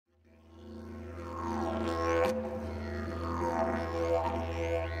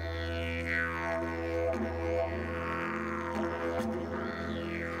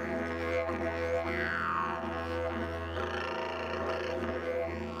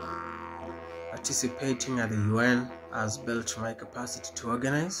Participating at the UN has built my capacity to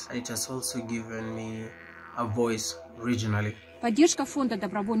organize. It has also given me a voice regionally. Поддержка фонда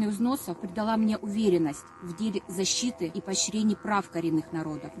добровольных взносов придала мне уверенность в деле защиты и поощрения прав коренных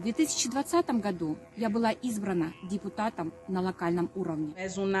народов. В 2020 году я была избрана депутатом на локальном уровне.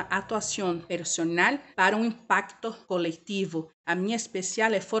 Es una actuación personal para un impacto colectivo. A mí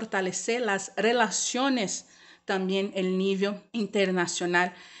especial es fortalecer las relaciones también el nivel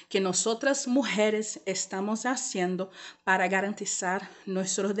internacional que nosotras mujeres estamos haciendo para garantizar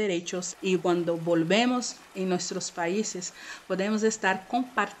nuestros derechos y cuando volvemos en nuestros países podemos estar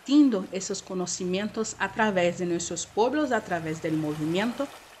compartiendo esos conocimientos a través de nuestros pueblos, a través del movimiento.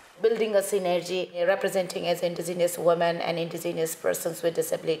 Building a synergy, representing as Indigenous women and Indigenous persons with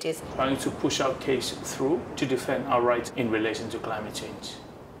disabilities. Trying to push our case through to defend our rights in relation to climate change.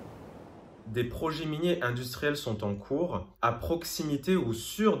 Des projets miniers industriels sont en cours, à proximité ou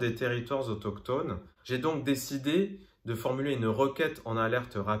sur des territoires autochtones. J'ai donc décidé de formuler une requête en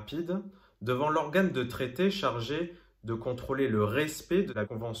alerte rapide devant l'organe de traité chargé de contrôler le respect de la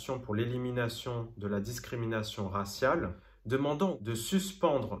Convention pour l'élimination de la discrimination raciale, demandant de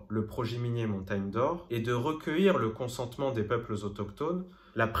suspendre le projet minier Montagne d'Or et de recueillir le consentement des peuples autochtones.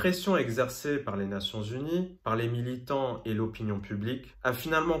 La pression exercée par les Nations Unies, par les militants et l'opinion publique a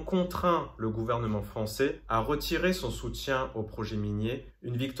finalement contraint le gouvernement français à retirer son soutien au projet minier,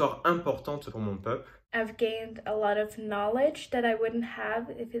 une victoire importante pour mon peuple. I've gained a lot of knowledge that I wouldn't have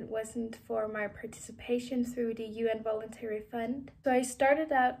if it wasn't for my participation through the UN Voluntary Fund. So I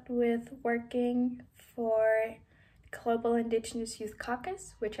started out with working for Global Indigenous Youth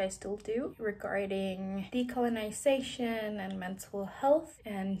Caucus, which I still do, regarding decolonization and mental health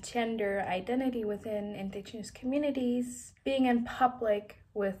and gender identity within Indigenous communities. Being in public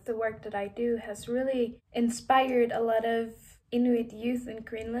with the work that I do has really inspired a lot of Inuit youth in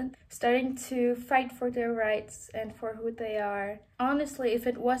Greenland, starting to fight for their rights and for who they are. Honestly, if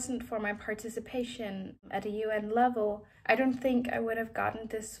it wasn't for my participation at a UN level, I don't think I would have gotten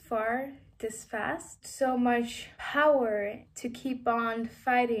this far this fast. So much power to keep on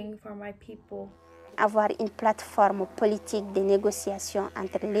fighting for my people. Avoir une plateforme politique de négociation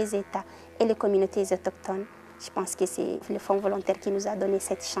entre les États et les communautés autochtones, je pense que c'est le Fonds volontaire qui nous a donné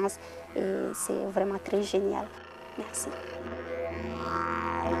cette chance et c'est vraiment très génial. Merci.